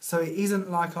cartridges. So it isn't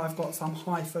like I've got some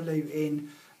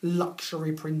highfalutin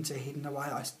luxury printer hidden away.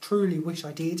 I truly wish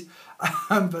I did,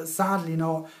 but sadly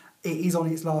not. It is on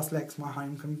its last legs, my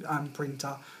home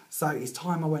printer. So it's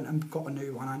time I went and got a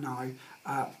new one, I know.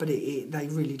 But they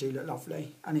really do look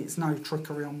lovely. And it's no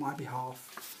trickery on my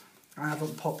behalf. I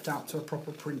haven't popped out to a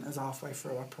proper printers halfway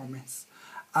through, I promise.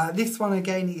 This one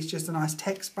again is just a nice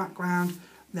text background.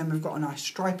 Then we've got a nice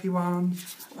stripy one,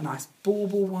 a nice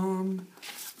bauble one,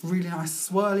 really nice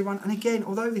swirly one. And again,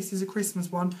 although this is a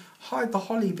Christmas one, hide the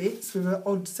holly bits with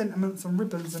odd sentiments and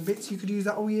ribbons and bits. You could use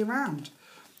that all year round.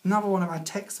 Another one of our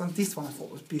text ones, this one I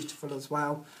thought was beautiful as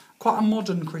well. Quite a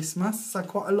modern Christmas, so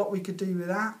quite a lot we could do with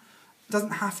that. It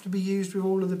doesn't have to be used with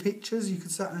all of the pictures. You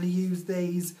could certainly use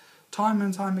these time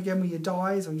and time again with your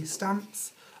dies or your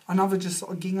stamps. Another just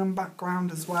sort of gingham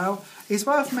background as well. It's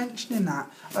worth mentioning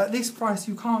that at this price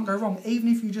you can't go wrong, even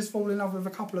if you just fall in love with a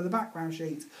couple of the background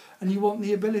sheets and you want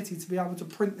the ability to be able to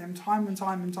print them time and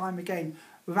time and time again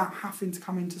without having to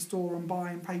come into store and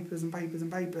buying papers and papers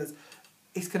and papers.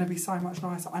 It's going to be so much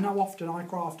nicer. I know often I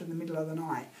craft in the middle of the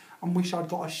night and wish I'd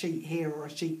got a sheet here or a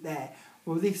sheet there.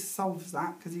 Well, this solves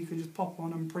that because you can just pop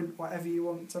on and print whatever you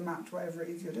want to match whatever it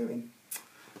is you're doing.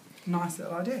 Nice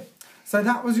little idea. So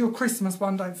that was your Christmas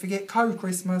one. Don't forget, code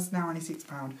Christmas, now only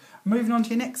 £6. Moving on to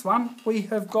your next one, we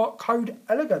have got code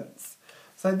Elegance.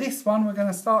 So this one, we're going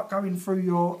to start going through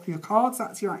your cards.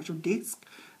 That's your actual disc.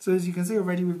 So as you can see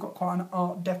already, we've got quite an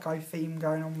Art Deco theme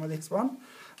going on with this one.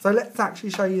 So let's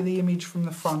actually show you the image from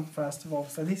the front first of all.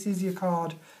 So this is your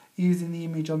card using the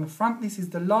image on the front. This is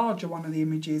the larger one of the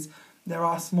images. There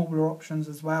are smaller options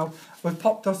as well. We've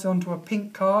popped us onto a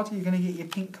pink card. You're going to get your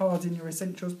pink cards in your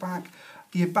Essentials pack.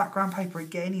 Your background paper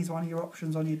again is one of your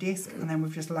options on your disc, and then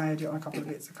we've just layered it on a couple of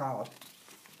bits of card.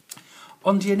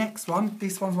 On to your next one.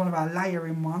 This one's one of our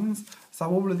layering ones. So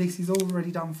all of this is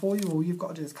already done for you. All you've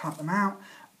got to do is cut them out.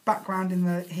 Background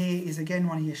in here is again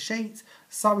one of your sheets.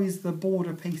 So is the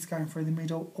border piece going through the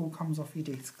middle. All comes off your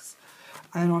discs.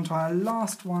 And then on to our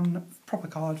last one, proper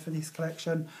card for this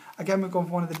collection. Again, we've gone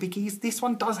for one of the biggies. This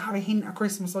one does have a hint of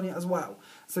Christmas on it as well.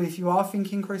 So if you are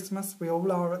thinking Christmas, we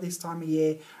all are at this time of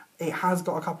year, it has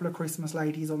got a couple of Christmas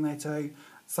ladies on there too.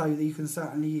 So that you can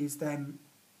certainly use them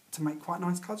to make quite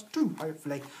nice cards too,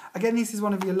 hopefully. Again, this is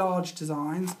one of your large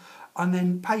designs. And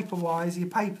then paper-wise, your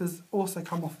papers also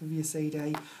come off of your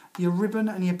CD. Your ribbon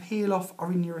and your peel-off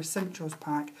are in your Essentials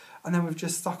pack. And then we've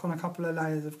just stuck on a couple of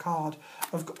layers of card.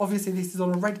 Obviously, this is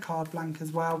on a red card blank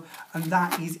as well. And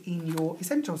that is in your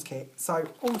Essentials kit. So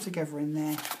all together in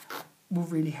there will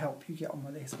really help you get on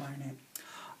with this, won't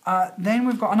it? Then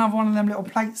we've got another one of them little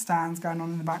plate stands going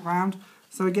on in the background.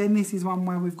 So again, this is one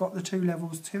where we've got the 2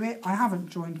 levels to it. I haven't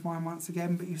joined mine once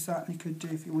again, but you certainly could do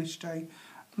if you wish to.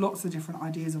 Lots of different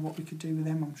ideas of what we could do with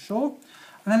them, I'm sure.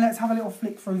 And then let's have a little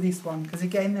flick through this one, because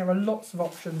again, there are lots of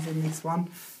options in this one.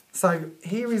 So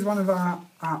here is one of our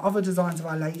other designs of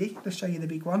our lady. Let's show you the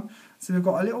big one. So we've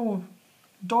got a little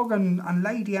dog and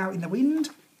lady out in the wind.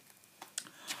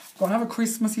 Got another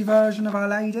Christmassy version of our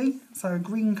lady. So a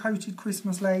green coated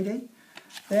Christmas lady.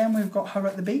 Then we've got her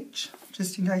at the beach,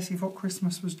 just in case you thought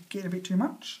Christmas was getting a bit too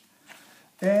much.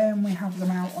 Then we have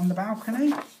them out on the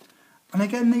balcony. And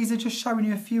again, these are just showing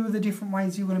you a few of the different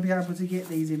ways you're going to be able to get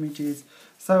these images.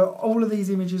 So all of these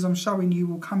images I'm showing you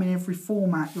will come in every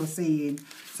format you're seeing.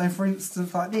 So for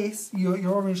instance, like this, your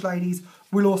orange ladies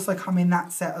will also come in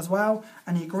that set as well.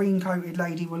 And your green coated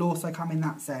lady will also come in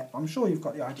that set. I'm sure you've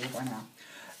got the idea by now.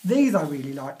 These I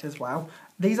really liked as well.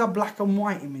 These are black and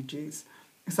white images.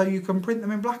 So you can print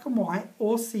them in black and white,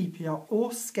 or sepia,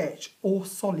 or sketch, or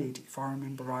solid, if I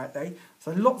remember rightly.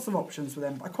 So lots of options for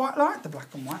them. I quite like the black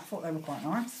and white, thought they were quite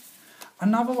nice.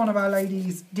 Another one of our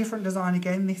ladies, different design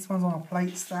again. This one's on a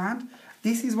plate stand.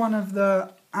 This is one of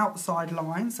the outside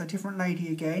lines, so different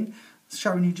lady again,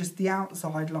 showing you just the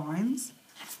outside lines.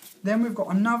 Then we've got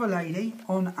another lady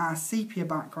on our sepia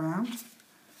background.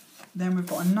 Then we've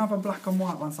got another black and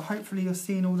white one, so hopefully you're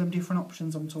seeing all them different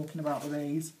options I'm talking about with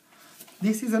these.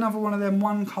 This is another one of them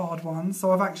one card ones,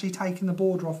 so I've actually taken the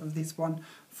border off of this one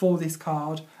for this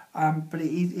card, but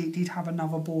it did have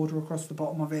another border across the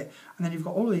bottom of it. And then you've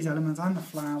got all these elements and the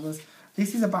flowers.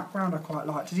 This is a background I quite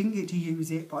liked. I didn't get to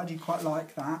use it, but I did quite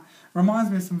like that.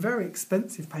 Reminds me of some very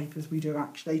expensive papers we do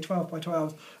actually, 12 by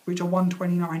 12s, which are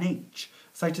 $1.29 each.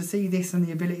 So to see this and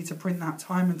the ability to print that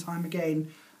time and time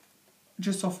again,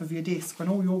 just off of your disc, when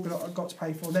all you've got to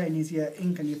pay for then is your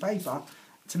ink and your paper,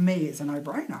 to me it's a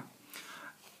no-brainer.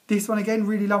 This one again,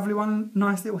 really lovely one,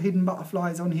 nice little hidden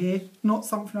butterflies on here. Not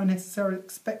something I necessarily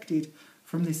expected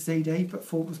from this CD, but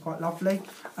thought was quite lovely.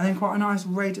 And then quite a nice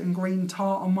red and green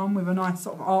tartan one with a nice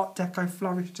sort of art deco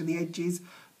flourish to the edges.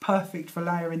 Perfect for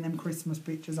layering them Christmas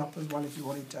pictures up as well if you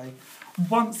wanted to.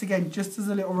 Once again, just as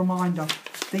a little reminder,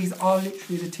 these are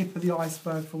literally the tip of the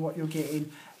iceberg for what you're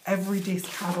getting. Every disc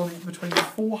had on it between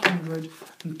 400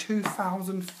 and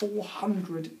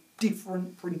 2,400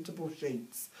 different printable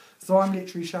sheets. So I'm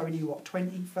literally showing you, what,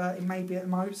 20, 30 maybe at the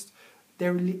most.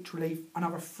 There are literally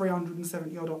another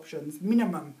 370 odd options,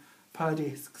 minimum, per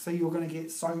disc. So you're going to get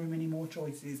so many more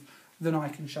choices than I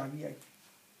can show you.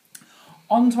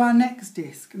 On to our next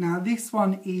disc. Now this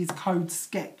one is code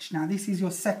Sketch. Now this is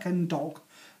your second dog.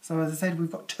 So as I said,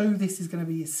 we've got two. This is going to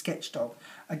be your sketch dog.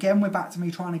 Again, we're back to me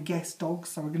trying to guess dogs,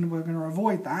 so we're going to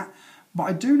avoid that. But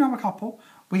I do know a couple.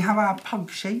 We have our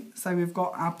pug sheet. So we've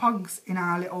got our pugs in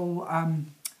our little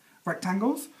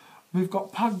rectangles. We've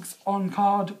got pugs on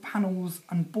card, panels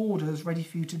and borders ready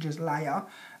for you to just layer.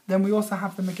 Then we also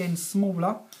have them again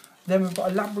smaller. Then we've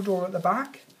got a Labrador at the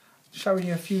back, showing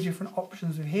you a few different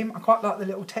options with him. I quite like the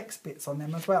little text bits on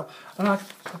them as well. And I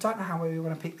don't know how we were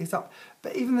going to pick this up,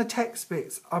 but even the text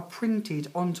bits are printed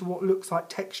onto what looks like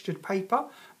textured paper,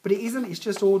 but it isn't, it's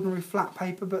just ordinary flat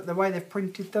paper, but the way they've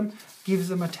printed them gives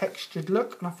them a textured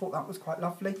look, and I thought that was quite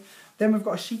lovely. Then we've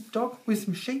got a sheepdog with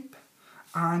some sheep,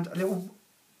 and a little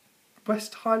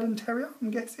West Highland Terrier, I'm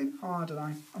guessing. Oh, I don't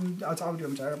know. I told you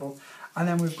I'm terrible. And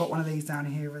then we've got one of these down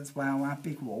here as well, our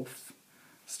big wolf.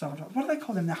 What do they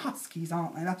call them? They're huskies,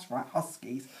 aren't they? That's right,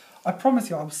 huskies. I promise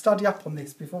you, I'll study up on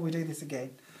this before we do this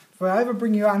again. If I ever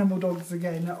bring you animal dogs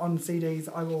again on CDs,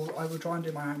 I will try and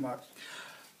do my homework.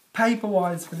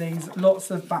 Paper-wise for these,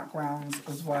 lots of backgrounds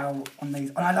as well on these.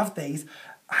 And I love these.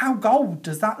 How gold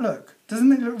does that look? Doesn't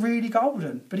it look really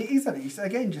golden? But it isn't. It's,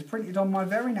 again, just printed on my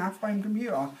very now framed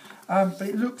computer. But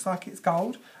it looks like it's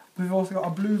gold. We've also got a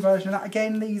blue version of that.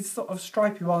 Again, these sort of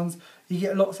stripy ones, you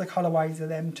get lots of colourways of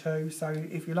them too. So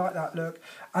if you like that look.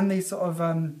 And these sort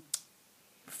of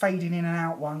fading in and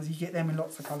out ones, you get them in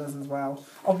lots of colours as well.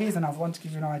 Oh, here's another one to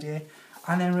give you an idea.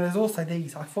 And then there's also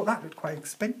these. I thought that looked quite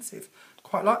expensive.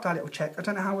 Quite like that little check. I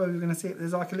don't know how well you're going to see it.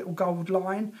 There's like a little gold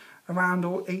line around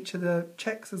each of the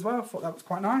checks as well. I thought that was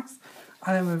quite nice.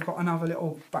 And then we've got another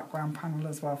little background panel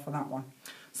as well for that one.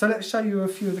 So let's show you a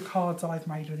few of the cards I've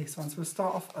made with this one. So we'll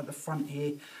start off at the front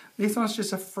here. This one's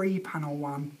just a free panel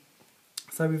one.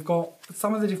 So we've got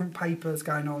some of the different papers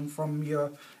going on from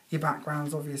your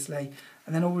backgrounds, obviously,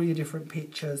 and then all your different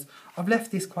pictures. I've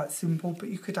left this quite simple, but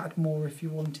you could add more if you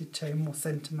wanted to, more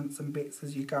sentiments and bits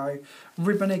as you go.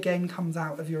 Ribbon again comes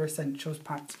out of your Essentials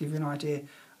pack to give you an idea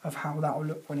of how that will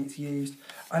look when it's used.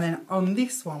 And then on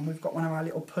this one, we've got one of our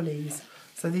little pulleys.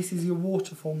 So this is your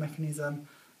waterfall mechanism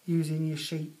using your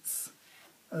sheets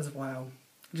as well.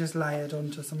 Just layered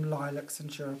onto some lilacs and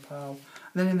Pearl.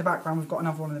 And then in the background we've got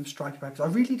another one of them stripy papers. I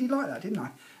really did like that, didn't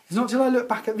I? It's not till I look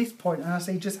back at this point and I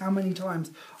see just how many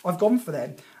times I've gone for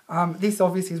them. This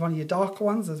obviously is one of your darker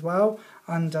ones as well.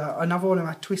 And another one of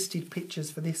our twisted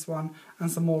pictures for this one. And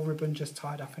some more ribbon just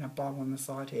tied up in a bow on the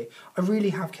side here. I really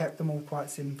have kept them all quite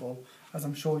simple, as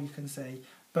I'm sure you can see.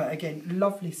 But again,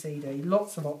 lovely CD,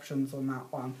 lots of options on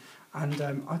that one. And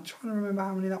I'm trying to remember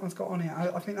how many that one's got on it.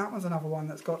 I think that one's another one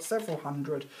that's got several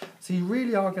hundred. So you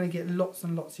really are going to get lots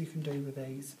and lots you can do with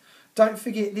these. Don't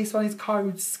forget, this one is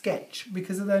code Sketch.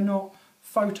 Because they're not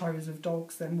photos of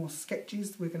dogs, they're more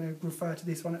sketches. We're going to refer to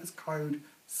this one as code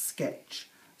Sketch.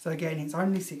 So again, it's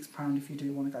only £6 if you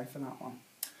do want to go for that one.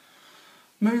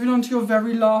 Moving on to your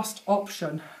very last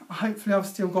option. Hopefully I've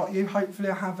still got you. Hopefully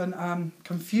I haven't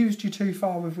confused you too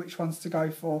far with which ones to go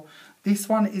for. This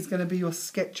one is going to be your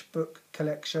sketchbook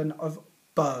collection of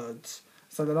birds.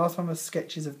 So the last one was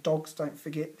sketches of dogs. Don't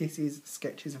forget, this is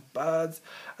sketches of birds.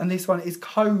 And this one is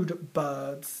code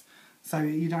birds. So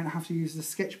you don't have to use the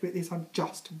sketchbook. This one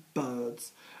just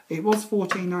birds. It was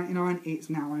 $14.99. It's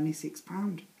now only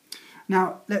 £6.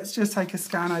 Now, let's just take a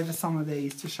scan over some of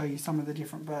these to show you some of the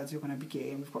different birds you're going to be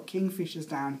getting. We've got kingfishers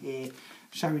down here,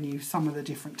 showing you some of the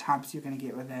different tabs you're going to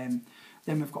get with them.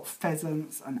 Then we've got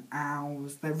pheasants and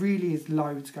owls. There really is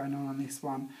loads going on this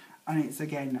one. And it's,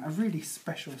 again, a really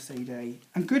special CD.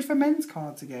 And good for men's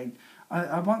cards again.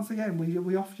 Once again,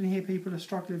 we often hear people are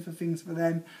struggling for things for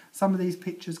them. Some of these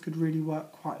pictures could really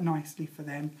work quite nicely for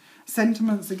them.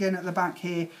 Sentiments, again, at the back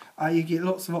here. You get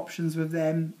lots of options with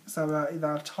them. So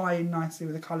they'll tie in nicely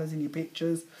with the colours in your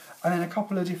pictures. And then a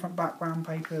couple of different background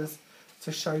papers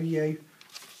to show you.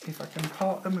 If I can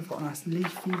part them, we've got a nice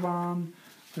leafy one.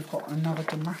 We've got another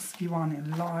damasky one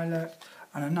in lilac.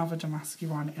 And another damasky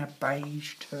one in a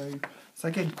beige too. So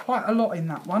again, quite a lot in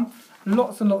that one.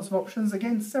 Lots and lots of options.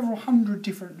 Again, several hundred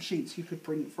different sheets you could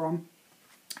print from.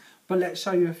 But let's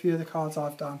show you a few of the cards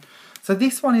I've done. So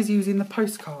this one is using the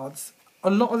postcards. A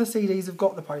lot of the CDs have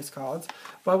got the postcards,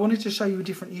 but I wanted to show you a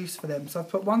different use for them. So I've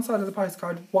put one side of the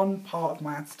postcard, one part of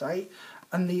my acetate,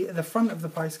 and the front of the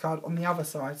postcard on the other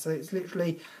side. So it's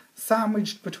literally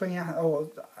sandwiched between, or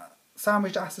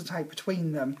sandwiched acetate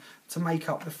between them to make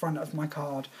up the front of my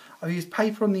card. I've used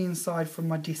paper on the inside from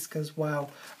my disc as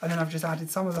well, and then I've just added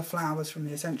some of the flowers from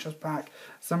the Essentials pack,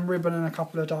 some ribbon and a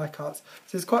couple of die cuts.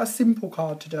 So it's quite a simple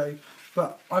card to do,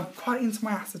 but I'm quite into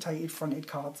my acetated fronted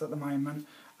cards at the moment,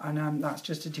 and that's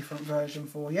just a different version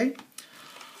for you.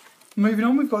 Moving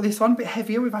on, we've got this one, a bit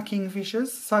heavier with our Kingfishers.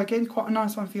 So again, quite a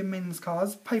nice one for your men's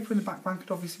cards. Paper in the background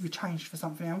could obviously be changed for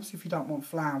something else if you don't want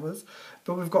flowers.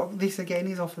 But we've got this again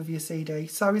is off of your CD.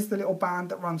 So is the little band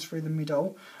that runs through the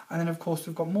middle. And then of course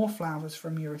we've got more flowers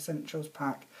from your Essentials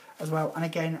pack as well. And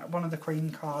again, one of the cream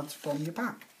cards from your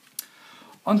pack.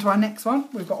 On to our next one.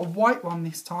 We've got a white one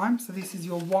this time. So this is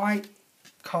your white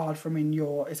card from in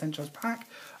your Essentials pack.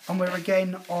 And we're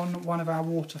again on one of our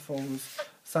waterfalls.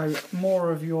 So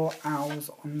more of your owls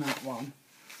on that one.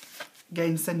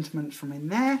 Again, sentiments from in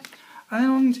there. And then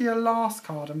on to your last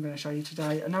card I'm going to show you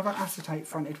today, another acetate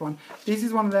fronted one. This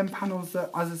is one of them panels that,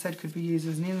 as I said, could be used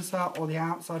as an insert or the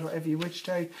outside, whatever you wish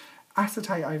to.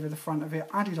 Acetate over the front of it,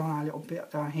 added on our little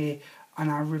bit down here, and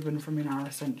our ribbon from in our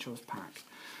Essentials pack.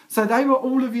 So they were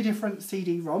all of your different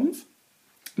CD-ROMs.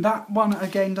 That one,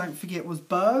 again, don't forget, was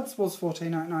Birds, was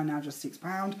 $14.99, now just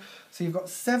 £6. So you've got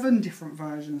 7 different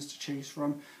versions to choose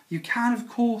from. You can, of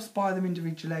course, buy them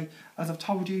individually. As I've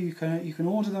told you, you can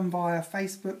order them via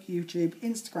Facebook, YouTube,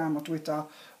 Instagram or Twitter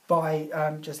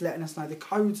by just letting us know the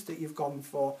codes that you've gone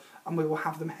for, and we will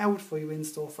have them held for you in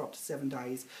store for up to 7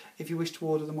 days. If you wish to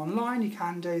order them online, you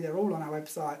can do. They're all on our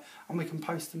website, and we can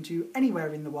post them to you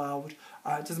anywhere in the world.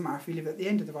 It doesn't matter if you live at the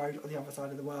end of the road or the other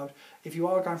side of the world. If you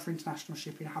are going for international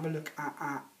shipping, have a look at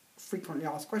our frequently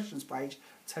asked questions page,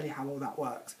 tell you how all that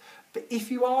works. But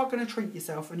if you are going to treat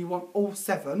yourself and you want all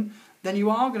 7, then you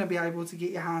are going to be able to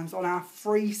get your hands on our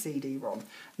free CD-ROM.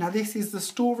 Now this is The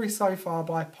Story So Far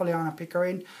by Pollyanna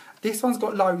Pickering. This one's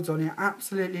got loads on it,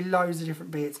 absolutely loads of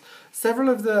different bits. Several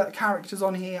of the characters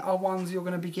on here are ones you're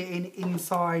going to be getting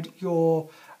inside your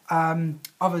other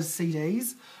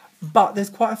CDs. But there's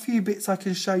quite a few bits I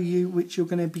can show you which you're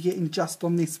going to be getting just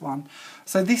on this one.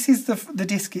 So this is the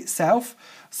disc itself.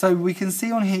 So we can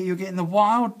see on here you're getting the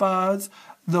Wild Birds,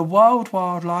 the World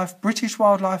Wildlife, British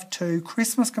Wildlife 2,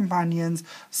 Christmas Companions,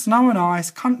 Snow and Ice,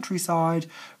 Countryside,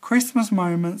 Christmas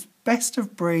Moments, Best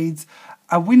of Breeds,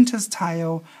 A Winter's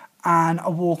Tale, and A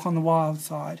Walk on the Wild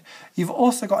Side. You've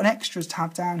also got an extras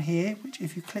tab down here, which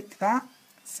if you click that,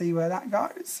 see where that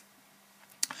goes.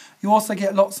 You also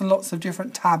get lots and lots of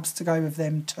different tabs to go with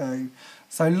them too.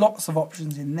 So lots of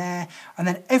options in there. And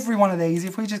then every one of these,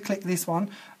 if we just click this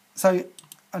one, so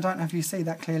I don't know if you see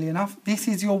that clearly enough. This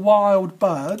is your Wild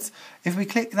Birds. If we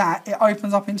click that, it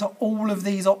opens up into all of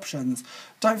these options.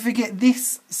 Don't forget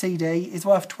this CD is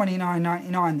worth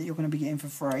 $29.99 that you're going to be getting for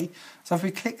free. So if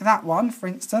we click that one, for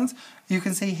instance, you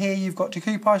can see here you've got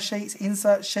decoupage sheets,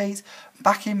 insert sheets,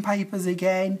 backing papers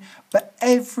again, but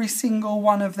every single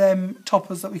one of them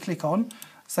toppers that we click on.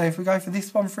 So if we go for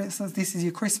this one, for instance, this is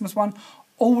your Christmas one.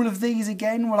 All of these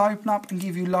again will open up and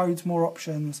give you loads more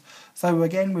options. So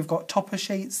again, we've got topper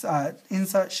sheets,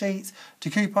 insert sheets,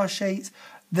 decoupage sheets.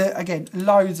 Again,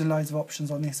 loads and loads of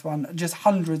options on this one. Just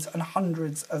hundreds and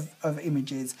hundreds of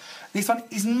images. This one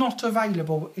is not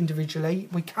available individually.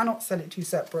 We cannot sell it to you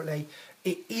separately.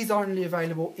 It is only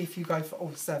available if you go for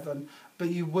all 7, but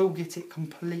you will get it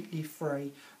completely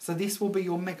free. So this will be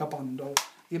your mega bundle.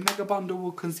 Your mega bundle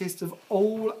will consist of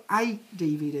all 8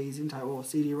 DVDs in total, or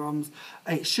CD-ROMs.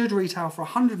 It should retail for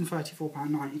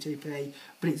 £134.92p,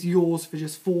 but it's yours for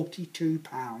just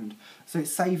 £42. So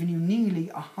it's saving you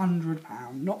nearly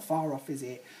 £100. Not far off, is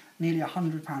it? Nearly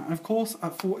 £100. And of course,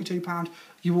 at £42,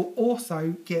 you will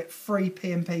also get free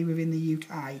P&P within the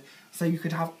UK. So you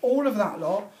could have all of that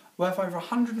lot, worth over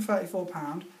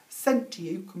 £134, sent to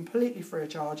you completely free of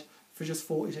charge for just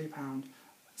 £42.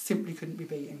 Simply couldn't be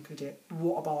beaten, could it?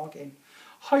 What a bargain.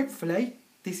 Hopefully,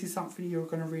 this is something you're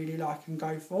going to really like and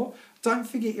go for. Don't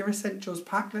forget your essentials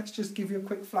pack. Let's just give you a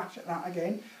quick flash at that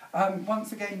again.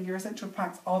 Once again, your essential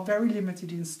packs are very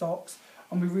limited in stocks,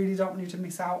 and we really don't want you to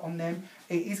miss out on them.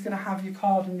 It is going to have your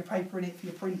card and your paper in it for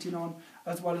your printing on,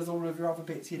 as well as all of your other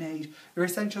bits you need. Your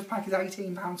essentials pack is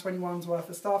 £18.21's worth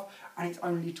of stuff, and it's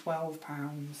only £12.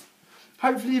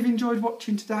 Hopefully you've enjoyed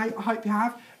watching today. I hope you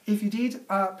have. If you did,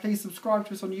 please subscribe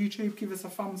to us on YouTube, give us a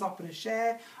thumbs up and a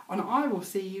share, and I will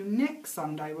see you next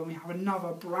Sunday when we have another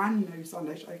brand new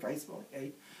Sunday Showcase for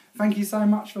you. Thank you so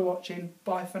much for watching.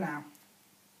 Bye for now.